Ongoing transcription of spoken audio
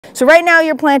So right now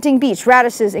you're planting beets,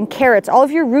 radishes, and carrots, all of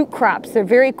your root crops. They're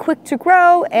very quick to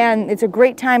grow, and it's a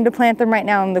great time to plant them right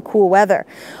now in the cool weather.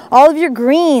 All of your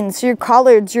greens, your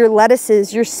collards, your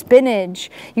lettuces, your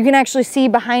spinach. You can actually see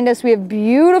behind us we have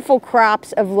beautiful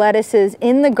crops of lettuces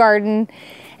in the garden,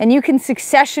 and you can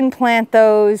succession plant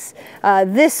those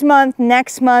this month,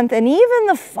 next month, and even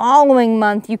the following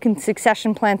month you can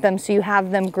succession plant them so you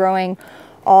have them growing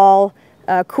all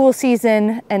cool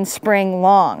season and spring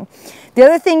long. The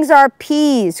other things are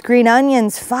peas, green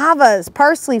onions, favas,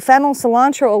 parsley, fennel,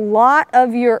 cilantro. A lot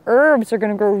of your herbs are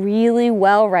going to grow really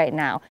well right now.